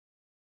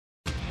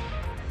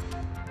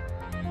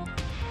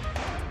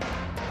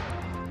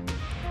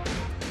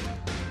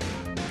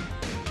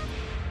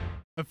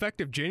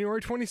Effective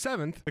January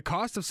 27th, the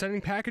cost of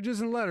sending packages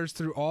and letters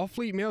through all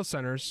fleet mail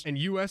centers and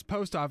U.S.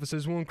 post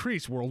offices will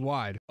increase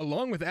worldwide,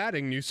 along with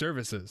adding new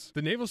services.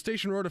 The Naval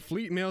Station Rota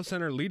Fleet Mail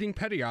Center leading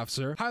petty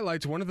officer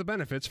highlights one of the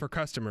benefits for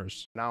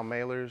customers. Now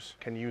mailers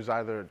can use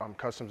either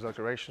customs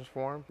declarations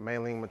form,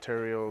 mailing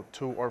material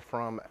to or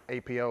from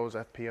APOs,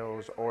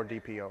 FPOs, or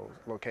DPOs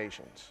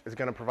locations. It's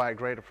going to provide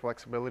greater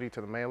flexibility to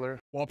the mailer.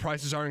 While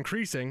prices are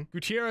increasing,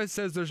 Gutierrez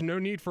says there's no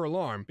need for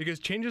alarm because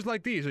changes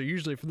like these are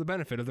usually for the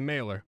benefit of the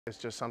mailer.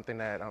 It's just something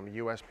that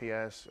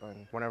USPS,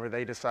 and whenever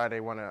they decide they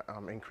want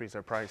to increase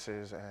their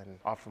prices and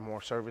offer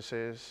more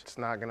services, it's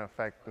not going to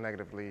affect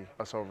negatively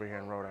us over here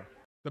in Rota.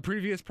 The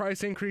previous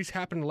price increase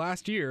happened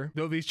last year,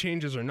 though these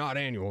changes are not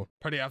annual.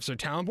 Petty Officer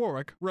Talon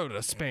Borwick,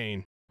 Rota,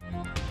 Spain.